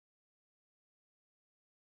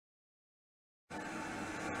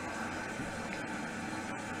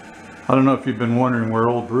I don't know if you've been wondering where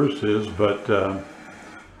old Bruce is, but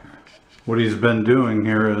what he's been doing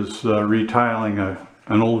here is retiling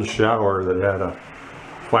an old shower that had a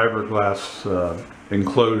fiberglass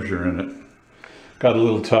enclosure in it. Got a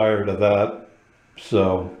little tired of that,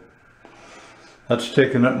 so that's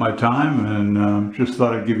taken up my time, and just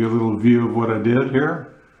thought I'd give you a little view of what I did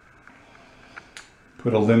here.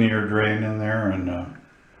 Put a linear drain in there and a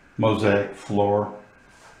mosaic floor.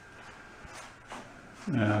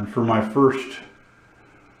 And for my first,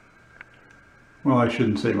 well, I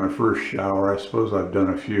shouldn't say my first shower, I suppose I've done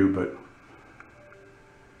a few, but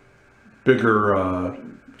bigger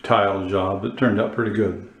tile job, it turned out pretty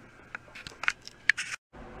good.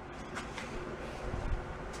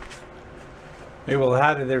 Hey, well,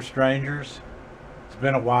 howdy there, strangers. It's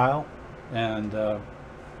been a while, and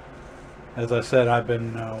as I said, I've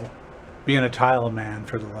been being a tile man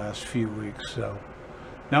for the last few weeks, so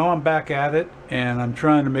now I'm back at it, and I'm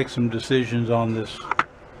trying to make some decisions on this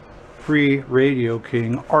pre-Radio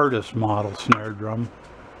King artist model snare drum.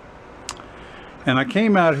 And I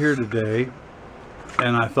came out here today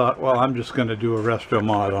and I thought, well, I'm just going to do a resto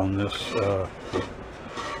mod on this.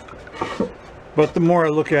 But the more I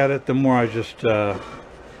look at it, the more I just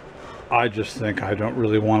think I don't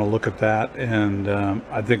really want to look at that, and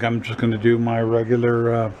I think I'm just going to do my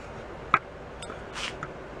regular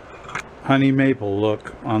honey maple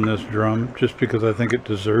look on this drum, just because I think it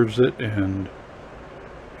deserves it, and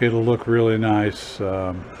it'll look really nice,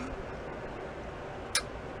 you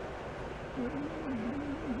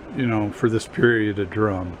know, for this period of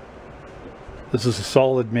drum. This is a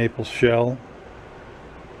solid maple shell.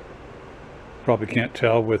 Probably can't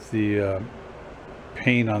tell with the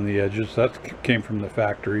paint on the edges. That came from the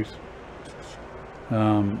factories.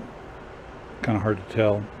 Kind of hard to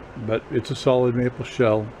tell, but it's a solid maple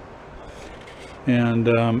shell. And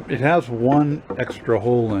it has one extra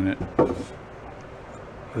hole in it. A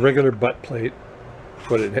regular butt plate,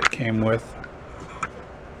 what it came with.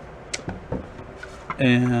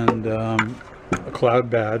 And a cloud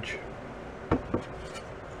badge.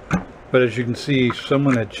 But as you can see,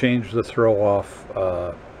 someone had changed the throw off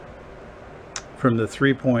from the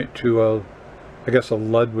 3.20, I guess a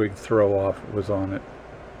Ludwig throw off was on it.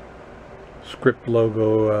 Script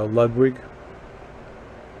logo Ludwig.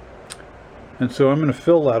 And so I'm going to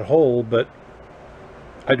fill that hole, but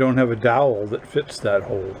I don't have a dowel that fits that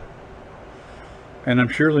hole. And I'm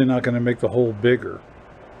surely not going to make the hole bigger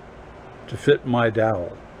to fit my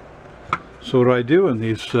dowel. So what I do in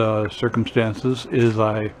these circumstances is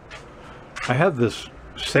I have this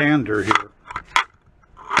sander here.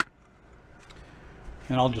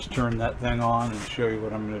 And I'll just turn that thing on and show you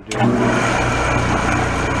what I'm going to do.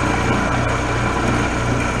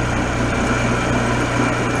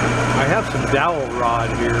 I have some dowel rod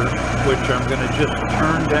here, which I'm going to just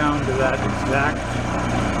turn down to that exact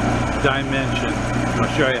dimension.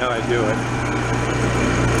 I'll show you how I do it.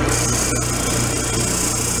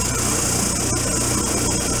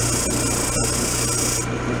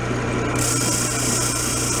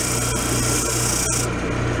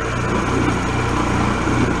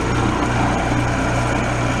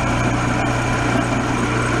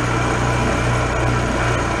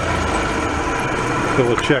 So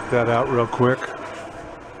we'll check that out real quick.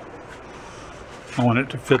 I want it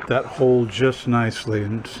to fit that hole just nicely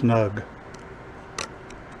and snug.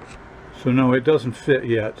 So no, it doesn't fit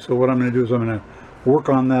yet. So what I'm going to do is I'm going to work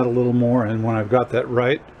on that a little more, and when I've got that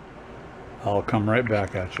right, I'll come right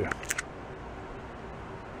back at you.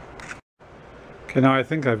 Okay, now I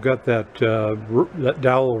think I've got that that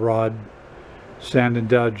dowel rod sanded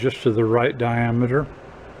down just to the right diameter.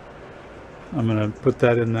 I'm going to put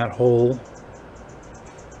that in that hole.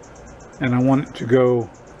 And I want it to go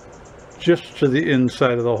just to the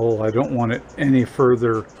inside of the hole. I don't want it any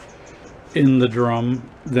further in the drum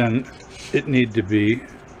than it need to be.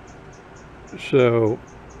 So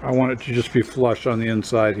I want it to just be flush on the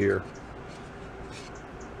inside here.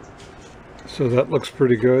 So that looks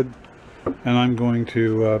pretty good. And I'm going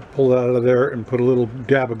to pull that out of there and put a little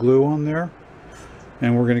dab of glue on there.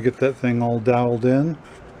 And we're going to get that thing all doweled in.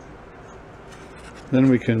 Then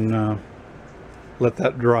we can let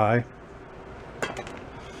that dry.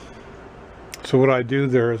 So what I do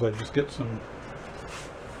there is I just get some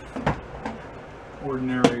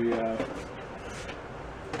ordinary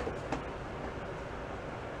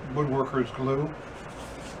woodworker's glue.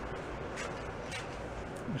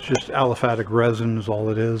 It's just aliphatic resin is all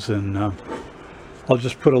it is, and I'll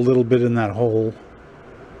just put a little bit in that hole.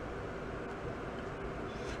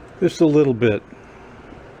 Just a little bit.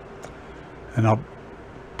 And I'll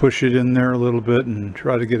push it in there a little bit and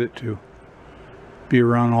try to get it to be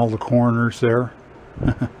around all the corners there.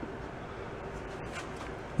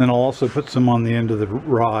 Then I'll also put some on the end of the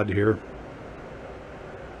rod here.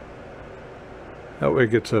 That way it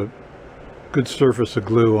gets a good surface of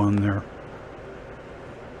glue on there.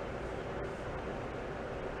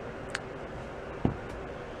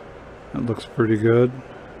 That looks pretty good.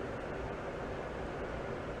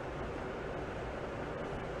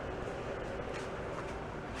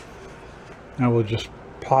 Now we'll just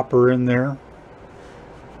pop her in there.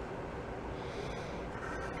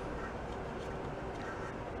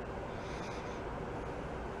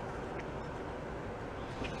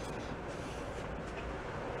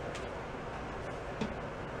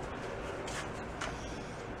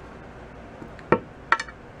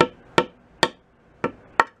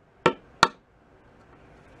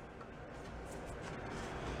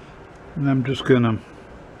 And I'm just going to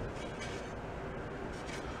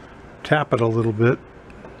tap it a little bit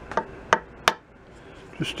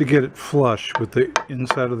just to get it flush with the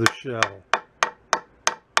inside of the shell.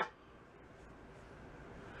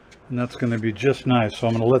 And that's going to be just nice. So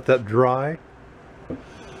I'm going to let that dry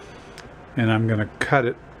and I'm going to cut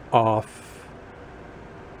it off.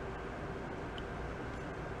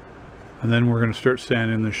 And then we're going to start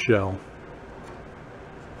sanding the shell.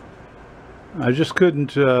 I just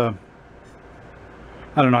couldn't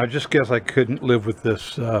I don't know, I just guess I couldn't live with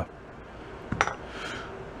this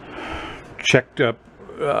checked up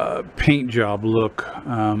paint job look.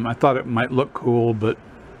 I thought it might look cool, but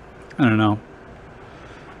I don't know.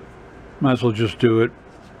 Might as well just do it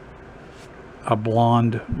a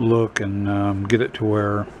blonde look and get it to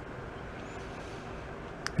where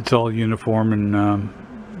it's all uniform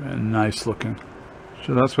and nice looking.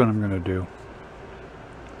 So that's what I'm going to do.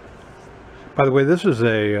 By the way, this is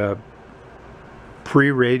a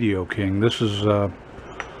pre-Radio King. This is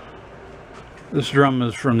this drum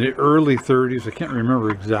is from the early 30s. I can't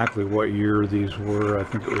remember exactly what year these were. I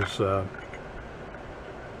think it was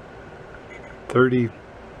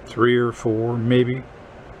 33 or 4 maybe.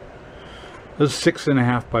 This is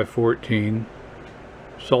 6.5 by 14,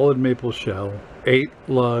 solid maple shell, 8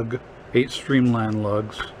 Streamland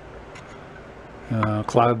lugs,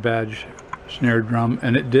 cloud badge snare drum,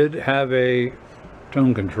 and it did have a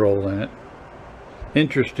tone control in it.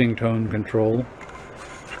 Interesting tone control.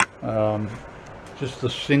 Just a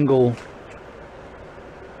single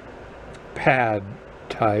pad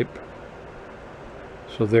type.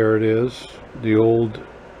 So there it is, the old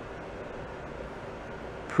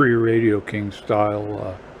pre-Radio King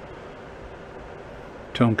style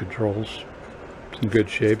tone controls. It's in good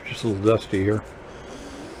shape, just a little dusty here.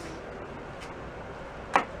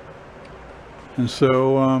 And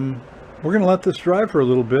so we're going to let this dry for a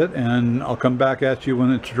little bit, and I'll come back at you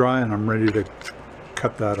when it's dry and I'm ready to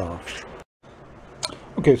cut that off.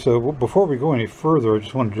 Okay, so before we go any further, I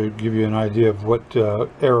just wanted to give you an idea of what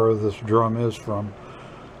era this drum is from.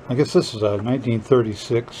 I guess this is a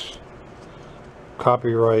 1936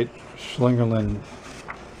 copyright Slingerland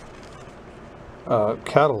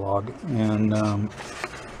catalog, and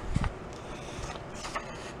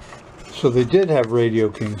so they did have Radio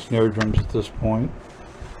King snare drums at this point.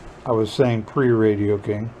 I was saying pre-Radio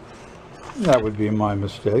King. That would be my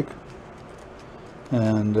mistake.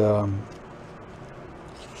 And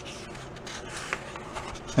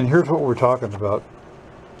here's what we're talking about.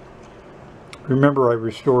 Remember, I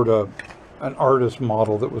restored an artist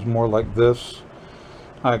model that was more like this,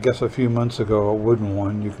 I guess a few months ago, a wooden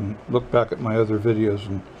one. You can look back at my other videos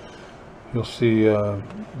and you'll see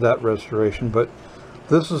that restoration. But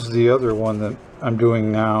this is the other one that I'm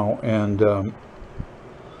doing now, and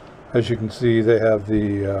as you can see, they have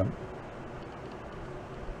the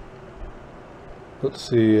let's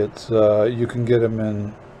see, it's you can get them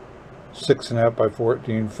in 6.5 by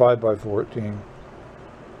 14, 5 by 14,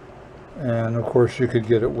 and of course you could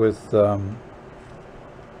get it with you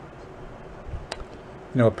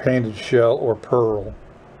know, a painted shell or pearl.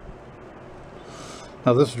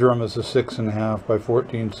 Now this drum is a 6.5 by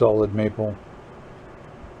 14 solid maple,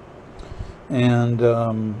 and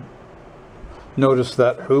notice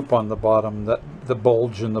that hoop on the bottom, that the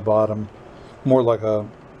bulge in the bottom, more like a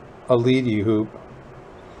leady hoop.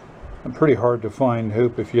 A pretty hard to find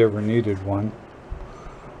hoop if you ever needed one.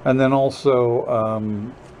 And then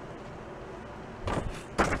also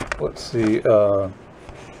let's see, oh,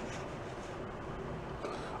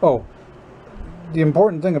 the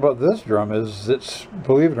important thing about this drum is it's,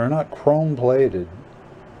 believe it or not, chrome plated.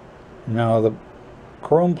 Now the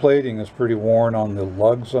chrome plating is pretty worn on the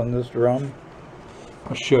lugs on this drum.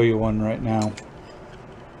 I'll show you one right now.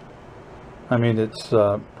 I mean, it's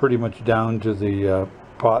pretty much down to the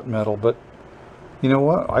pot metal, but you know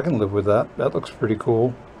what? I can live with that. That looks pretty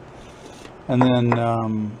cool. And then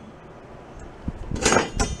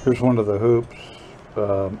Here's one of the hoops.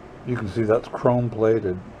 You can see that's chrome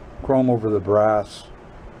plated, chrome over the brass.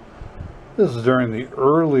 This is during the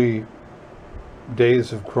early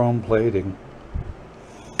days of chrome plating.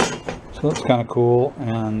 So that's kind of cool,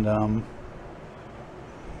 and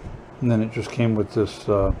then it just came with this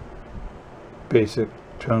basic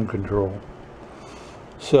tone control.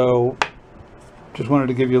 So just wanted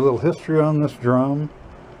to give you a little history on this drum,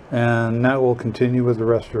 and now we'll continue with the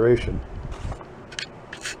restoration.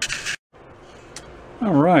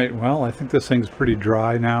 Alright, well, I think this thing's pretty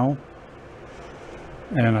dry now,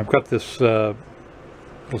 and I've got this little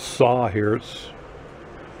saw here.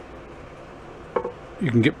 You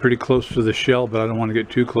can get pretty close to the shell, but I don't want to get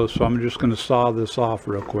too close, so I'm just going to saw this off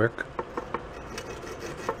real quick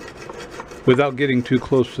without getting too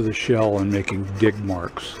close to the shell and making dig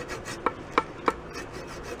marks.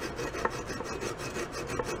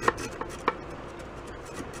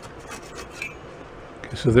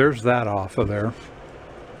 Okay, so there's that off of there.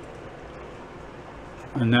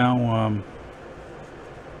 And now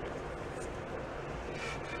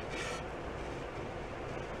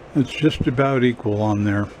it's just about equal on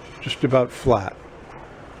there, just about flat.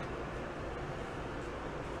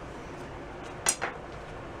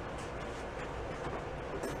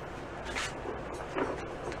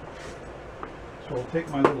 So I'll take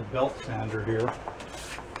my little belt sander here.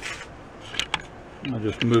 I'll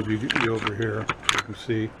just move you over here so you can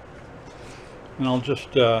see. And I'll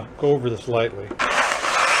just go over this lightly.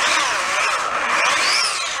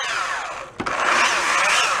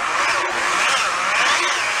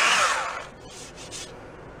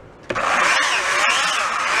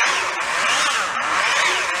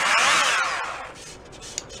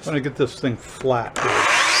 I'm going to get this thing flat here.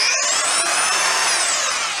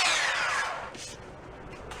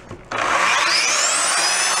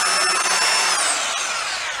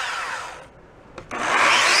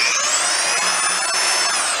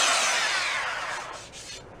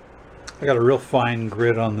 I got a real fine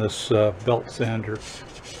grit on this belt sander.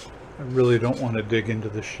 I really don't want to dig into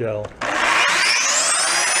the shell.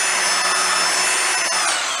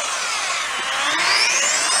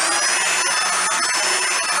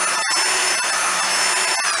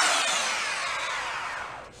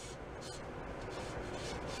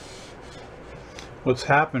 What's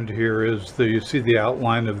happened here is that you see the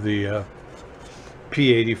outline of the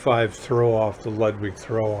P85 throw off, the Ludwig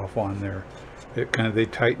throw off on there. It they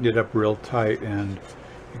tightened it up real tight, and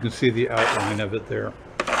you can see the outline of it there.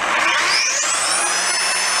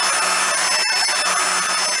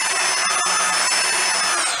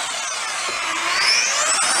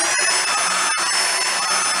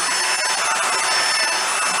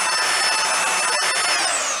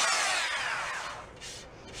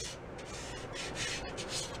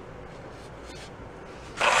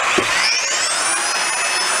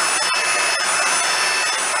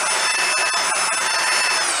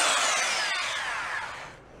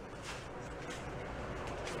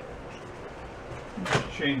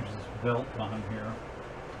 Change this belt on here.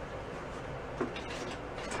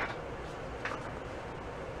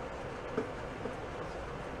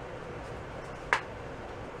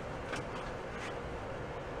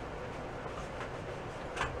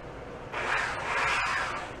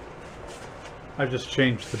 I just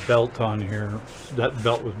changed the belt on here. That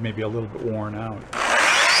belt was maybe a little bit worn out.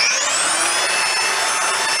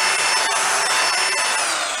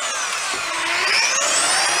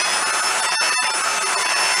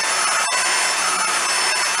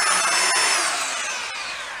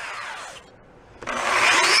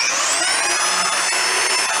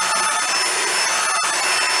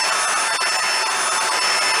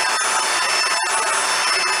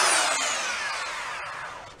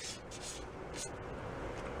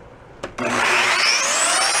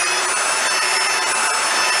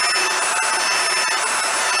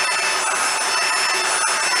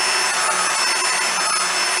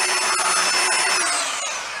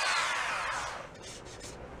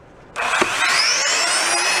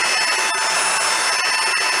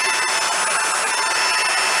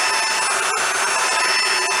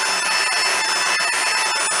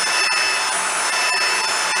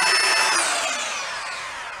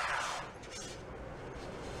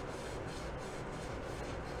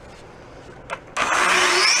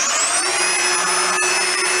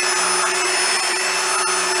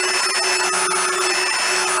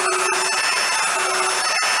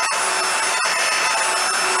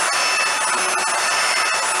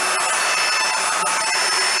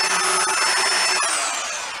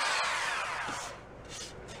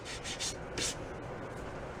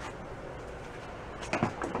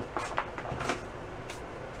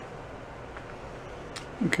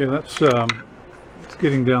 Okay, let's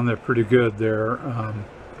getting down there pretty good there.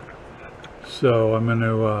 So I'm going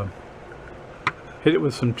to hit it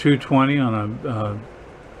with some 220 on a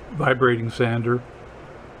vibrating sander.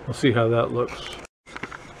 We'll see how that looks.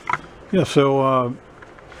 Yeah, so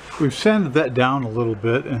we've sanded that down a little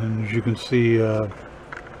bit, and as you can see,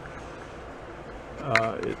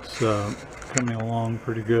 it's coming along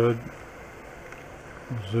pretty good.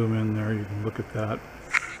 Zoom in there, you can look at that.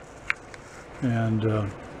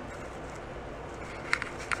 And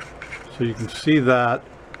so you can see that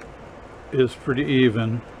is pretty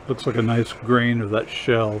even. Looks like a nice grain of that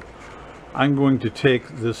shell. I'm going to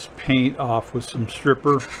take this paint off with some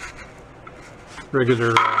stripper,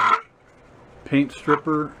 regular paint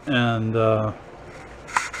stripper, and I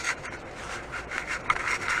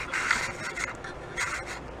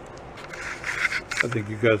think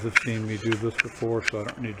you guys have seen me do this before, so I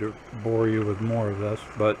don't need to bore you with more of this,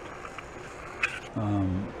 but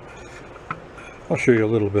I'll show you a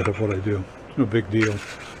little bit of what I do. It's no big deal.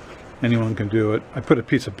 Anyone can do it. I put a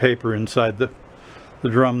piece of paper inside the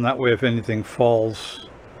drum, that way if anything falls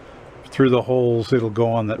through the holes, it'll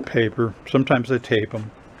go on that paper. Sometimes I tape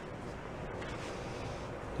them.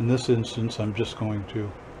 In this instance, I'm just going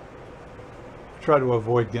to try to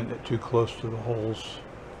avoid getting it too close to the holes.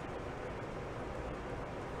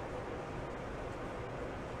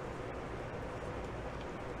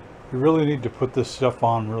 You really need to put this stuff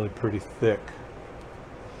on really pretty thick,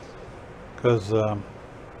 because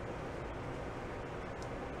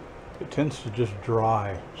it tends to just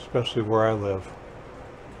dry, especially where I live.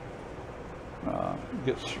 It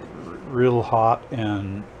gets real hot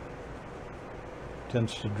and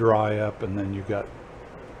tends to dry up, and then you got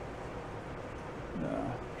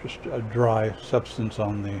just a dry substance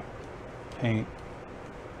on the paint.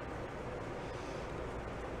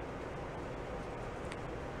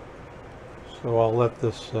 So I'll let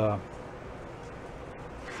this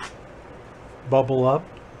bubble up,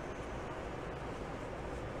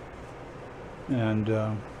 and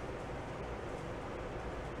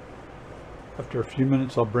after a few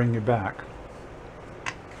minutes I'll bring you back.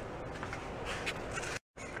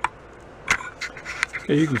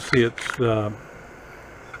 Okay, you can see it's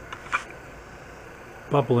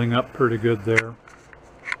bubbling up pretty good there,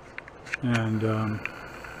 and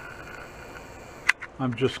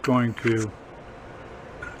I'm just going to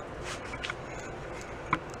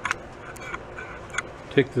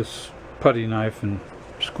take this putty knife and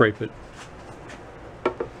scrape it.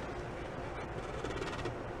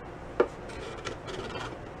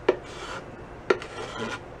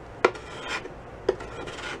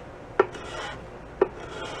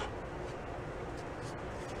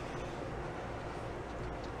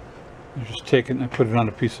 I just take it and I put it on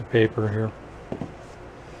a piece of paper here.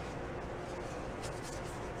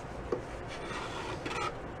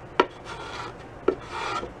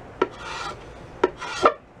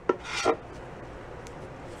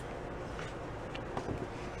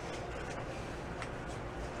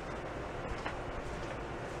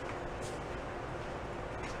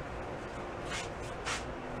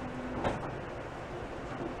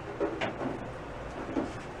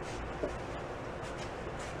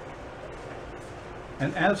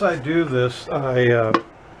 And as I do this, I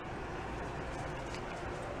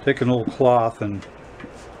take an old cloth and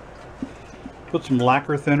put some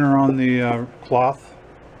lacquer thinner on the cloth,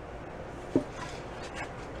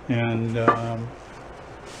 and just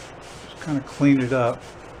kind of clean it up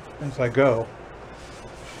as I go.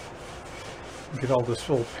 Get all this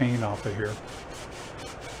old paint off of here.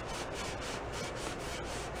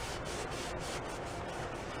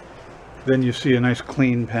 Then you see a nice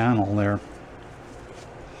clean panel there.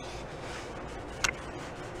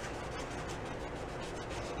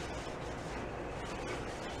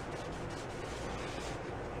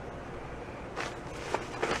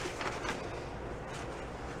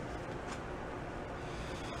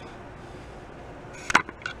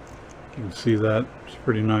 You can see that, it's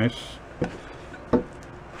pretty nice.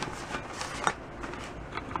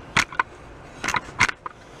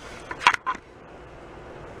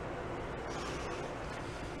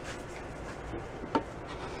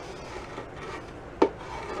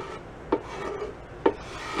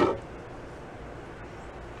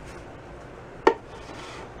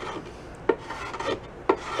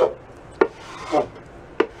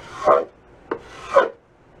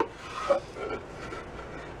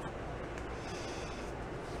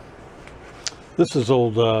 This is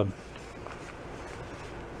old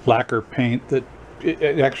lacquer paint that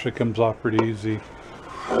it actually comes off pretty easy.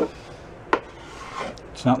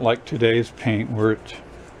 It's not like today's paint where it's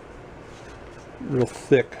real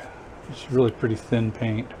thick. It's really pretty thin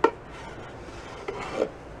paint.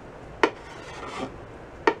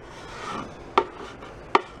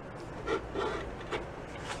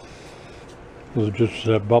 Those are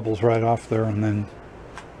just bubbles right off there, and then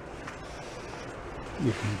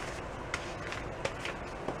you can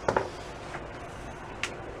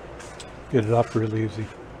get it up real easy.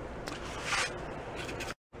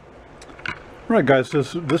 Right, guys,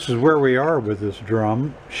 this is where we are with this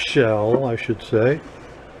drum shell, I should say.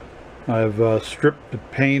 I've stripped the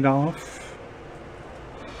paint off,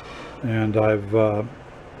 and I've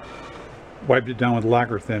wiped it down with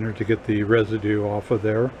lacquer thinner to get the residue off of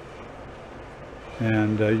there.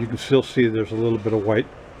 And you can still see there's a little bit of white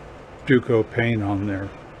Duco paint on there,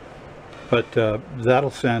 but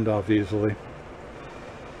that'll sand off easily.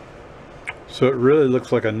 So it really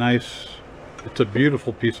looks like a nice, it's a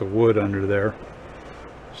beautiful piece of wood under there.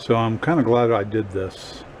 So I'm kind of glad I did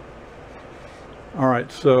this.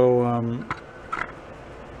 Alright, so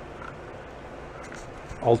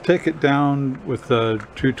I'll take it down with the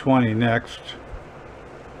 220 next,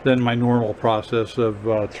 then my normal process of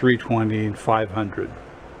 320 and 500.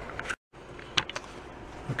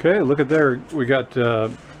 Okay, look at there, we got,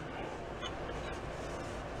 so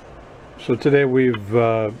today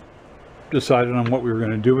we've decided on what we were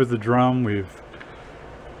going to do with the drum. We've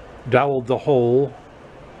doweled the hole.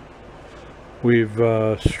 We've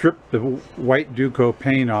stripped the white Duco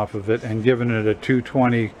paint off of it and given it a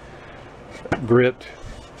 220 grit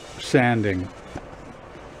sanding.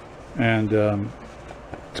 And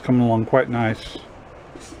it's coming along quite nice.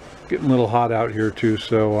 Getting a little hot out here too,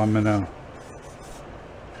 so I'm going to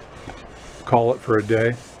call it for a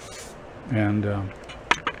day. And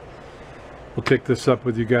we'll take this up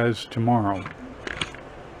with you guys tomorrow.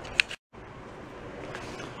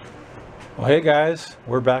 Well, hey guys,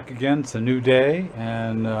 we're back again. It's a new day,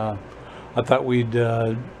 and I thought we'd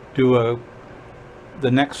do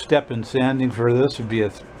the next step in sanding for this would be a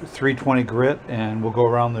 320 grit, and we'll go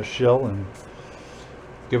around the shell and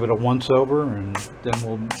give it a once over, and then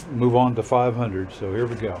we'll move on to 500. So here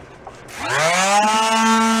we go.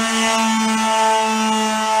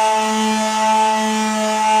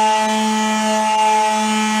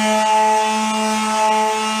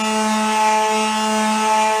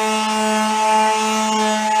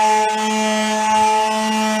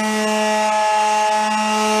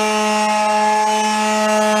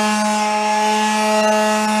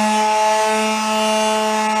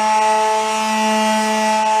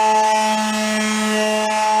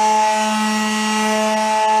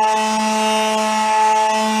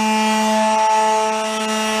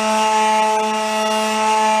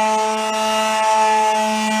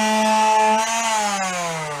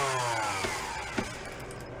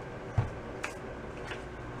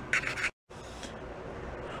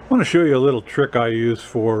 I want to show you a little trick I use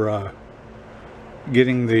for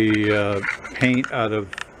getting the paint out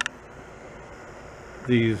of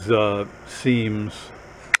these seams.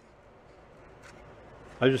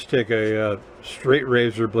 I just take a straight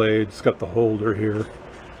razor blade, it's got the holder here,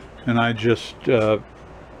 and I just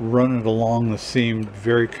run it along the seam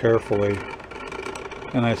very carefully,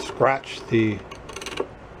 and I scratch the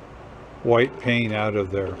white paint out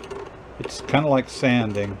of there. It's kind of like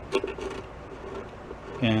sanding.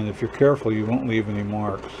 And if you're careful, you won't leave any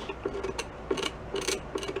marks.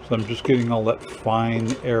 So I'm just getting all that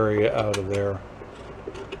fine area out of there,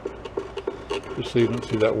 just so you don't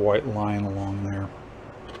see that white line along there.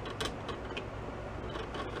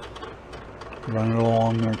 Run it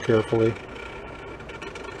along there carefully.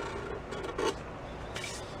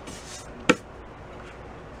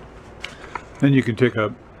 Then you can take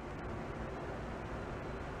a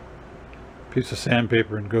piece of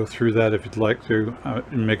sandpaper and go through that if you'd like to,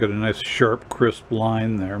 and make it a nice sharp crisp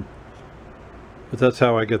line there. But that's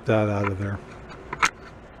how I get that out of there.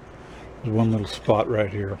 There's one little spot right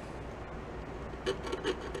here.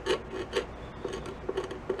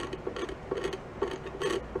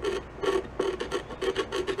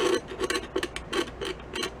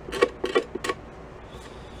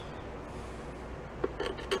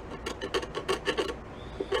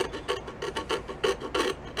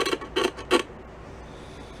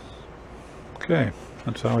 Okay,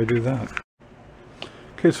 that's how I do that.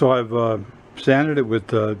 Okay, so I've sanded it with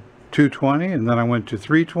 220, and then I went to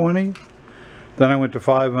 320, then I went to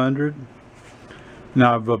 500.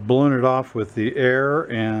 Now I've blown it off with the air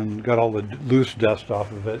and got all the loose dust off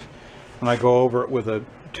of it. And I go over it with a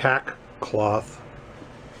tack cloth.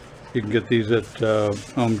 You can get these at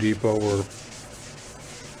Home Depot or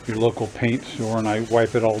your local paint store, and I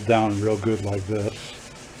wipe it all down real good like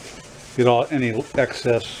this. Get all any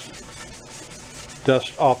excess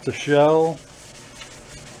dust off the shell,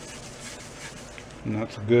 and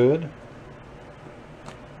that's good.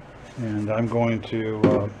 And I'm going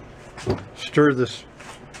to stir this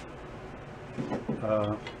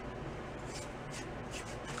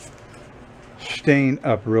stain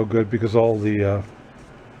up real good because all the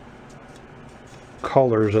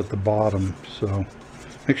colors at the bottom. So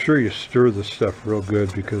make sure you stir this stuff real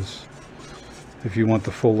good, because if you want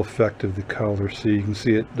the full effect of the color, see, you can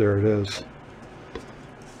see it, there it is.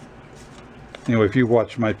 Anyway, if you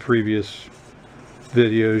watch my previous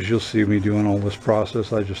videos, you'll see me doing all this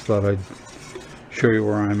process. I just thought I'd show you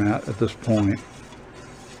where I'm at this point.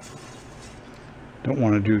 Don't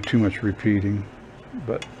want to do too much repeating,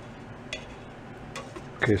 but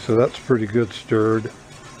okay, so that's pretty good stirred.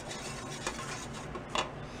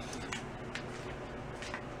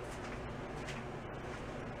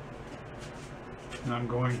 And I'm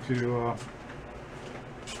going to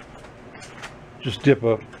just dip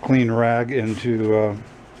a clean rag into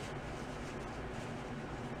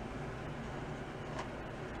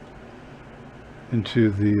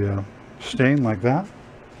the stain like that,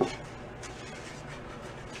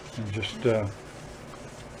 and just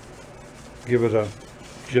give it a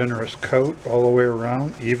generous coat all the way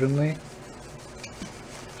around evenly.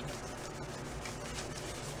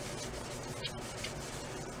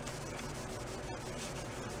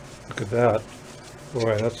 Look at that.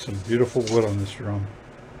 Boy, that's some beautiful wood on this drum.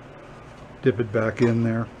 Dip it back in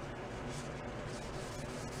there.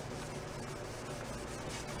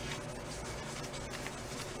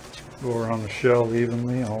 Go around the shell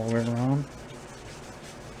evenly all the way around.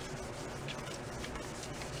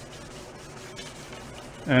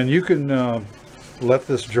 And you can let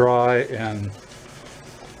this dry and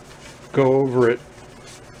go over it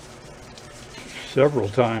several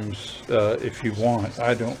times if you want.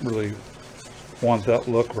 I don't really want that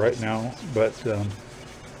look right now, but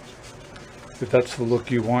if that's the look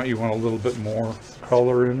you want a little bit more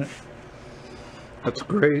color in it, that's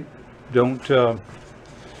great. Don't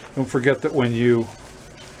forget that when you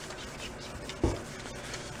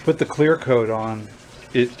put the clear coat on,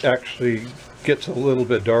 it actually gets a little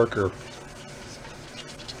bit darker.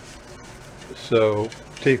 So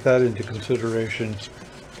take that into consideration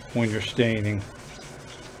when you're staining.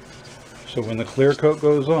 So when the clear coat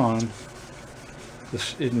goes on,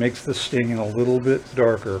 it makes the stain a little bit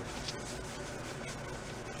darker.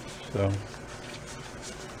 So,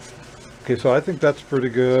 okay, so I think that's pretty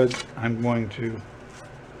good. I'm going to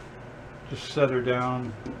just set her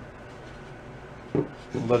down,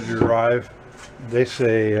 let her dry. They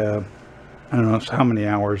say, I don't know how many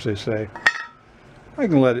hours they say. I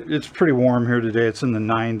can let it, it's pretty warm here today. It's in the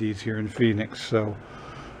 90s here in Phoenix, so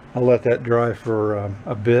I'll let that dry for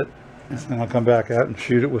a bit, and then I'll come back out and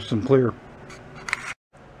shoot it with some clear.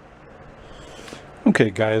 Okay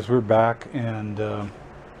guys, we're back, and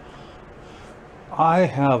I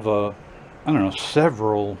have I don't know,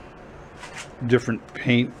 several different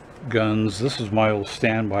paint guns. This is my old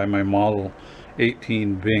standby, my Model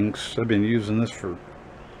 18 Binks. I've been using this for,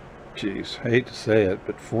 geez, I hate to say it,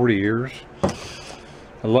 but 40 years.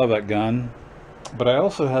 I love that gun. But I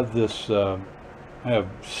also have this, I have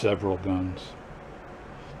several guns.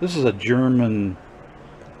 This is a German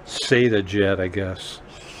Seda jet, I guess.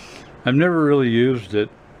 I've never really used it,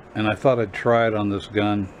 and I thought I'd try it on this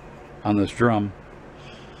gun, on this drum.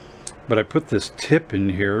 But I put this tip in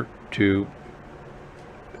here to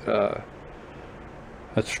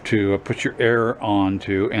that's to put your air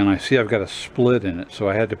onto, and I see I've got a split in it, so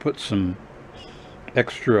I had to put some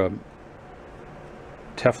extra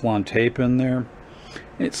Teflon tape in there.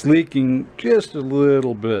 It's leaking just a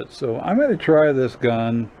little bit, so I'm going to try this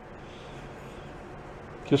gun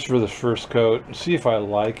just for this first coat and see if I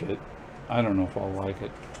like it. I don't know if I'll like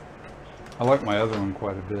it. I like my other one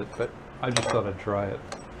quite a bit, but I just thought I'd try it.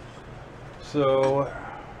 So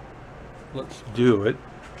let's do it.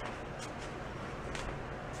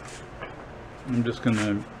 I'm just going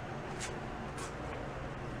to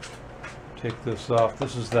take this off.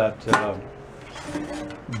 This is that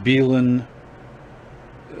Beelan,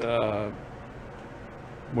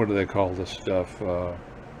 what do they call this stuff?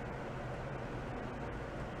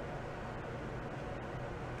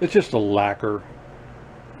 It's just a lacquer.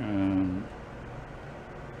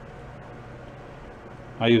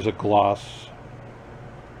 I use a gloss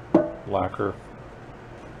lacquer.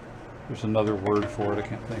 There's another word for it, I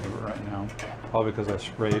can't think of it right now. Probably because I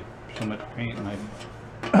sprayed so much paint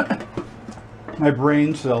and my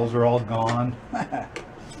brain cells are all gone.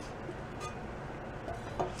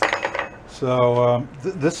 So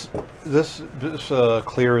this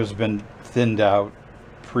clear has been thinned out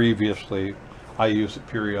previously. I use it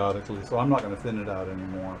periodically, so I'm not going to thin it out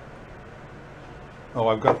anymore. Oh,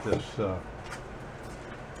 I've got this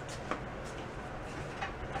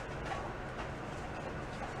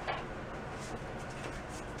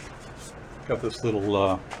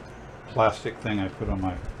little plastic thing I put on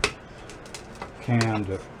my can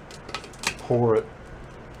to pour it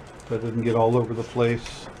so it doesn't get all over the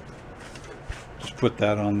place. Just put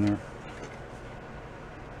that on there.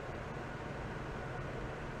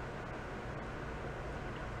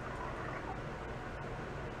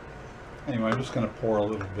 Anyway, I'm just going to pour a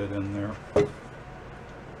little bit in there.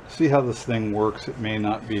 See how this thing works. It may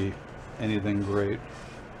not be anything great.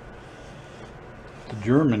 It's a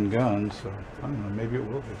German gun, so I don't know, maybe it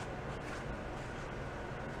will be.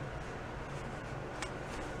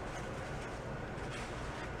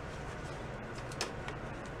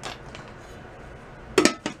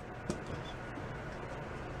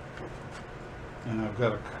 And I've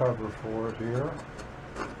got a cover for it here.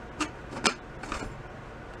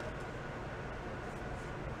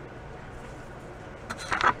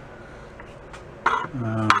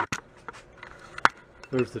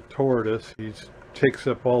 There's the tortoise. He takes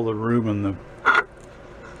up all the room in the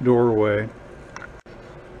doorway.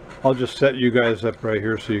 I'll just set you guys up right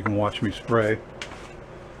here so you can watch me spray.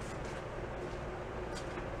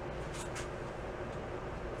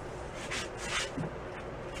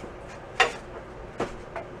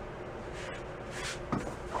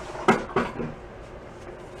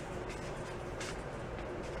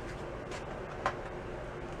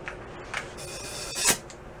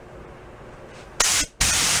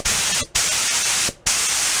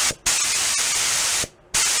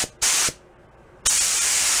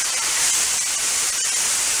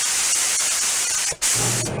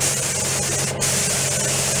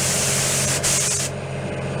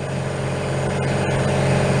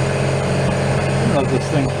 This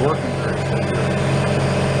thing's working very steady.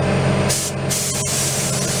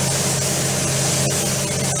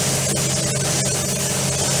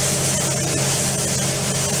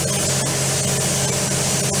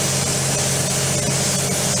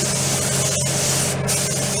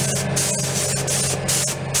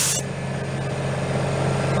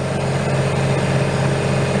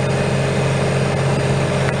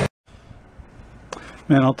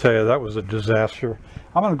 Man, I'll tell you, that was a disaster.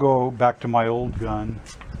 I'm going to go back to my old gun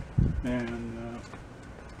and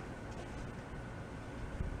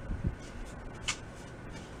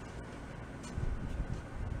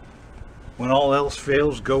when all else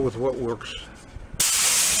fails, go with what works.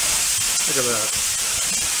 Look at that.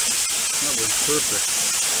 That was perfect.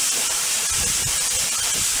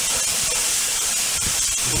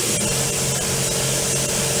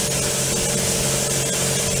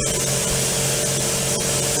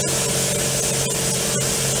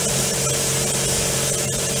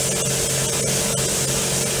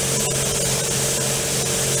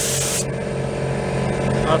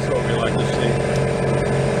 That's what we like to see.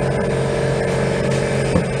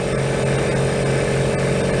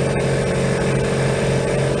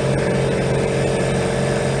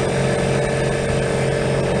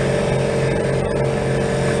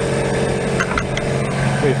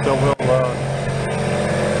 Okay, so we'll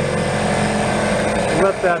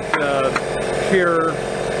let that cure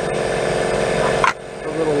for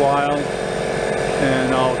a little while,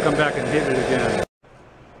 and I'll come back and hit it again.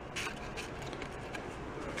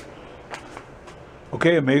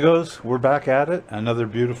 Okay, amigos, we're back at it. Another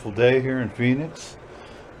beautiful day here in Phoenix.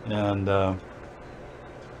 And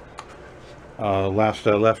last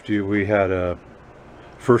I left you, we had a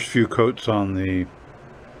first few coats on the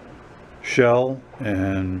shell,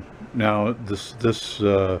 and now this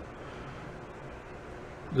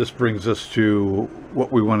brings us to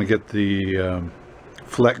what we want to get the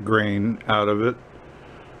fleck grain out of it.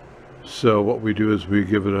 So what we do is we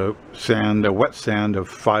give it a wet sand of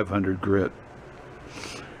 500 grit.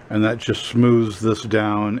 And that just smooths this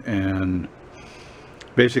down and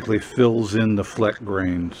basically fills in the fleck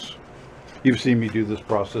grains. You've seen me do this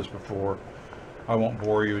process before. I won't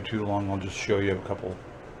bore you too long. I'll just show you a couple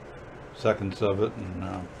seconds of it,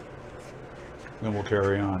 and then we'll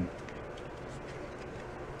carry on.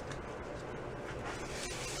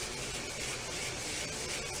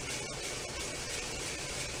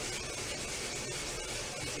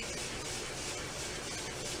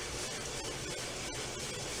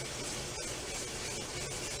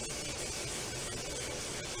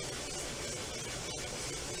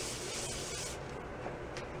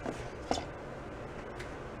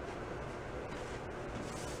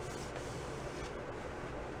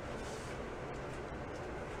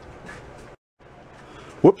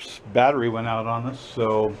 Whoops, battery went out on us.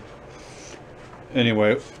 So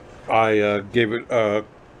anyway, I gave it a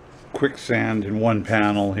quick sand in one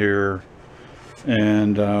panel here,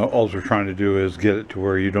 and all we're trying to do is get it to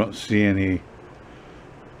where you don't see any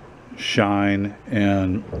shine,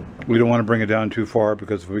 and we don't want to bring it down too far,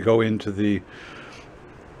 because if we go into the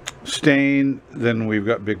stain, then we've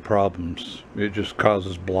got big problems. It just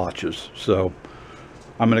causes blotches. So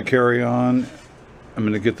I'm going to carry on. I'm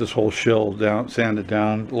going to get this whole shell down, sanded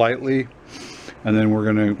down lightly, and then we're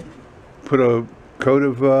going to put a coat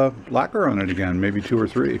of lacquer on it again, maybe 2 or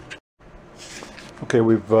 3. Okay,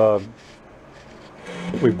 we've done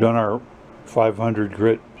our 500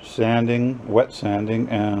 grit sanding, wet sanding,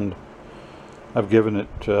 and I've given it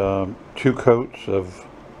 2 coats of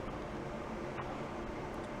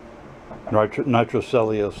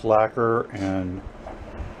nitrocellulose lacquer, and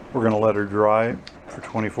we're going to let her dry for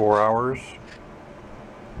 24 hours.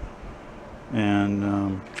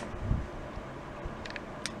 And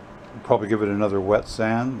probably give it another wet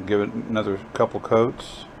sand, give it another couple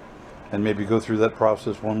coats, and maybe go through that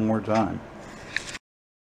process one more time.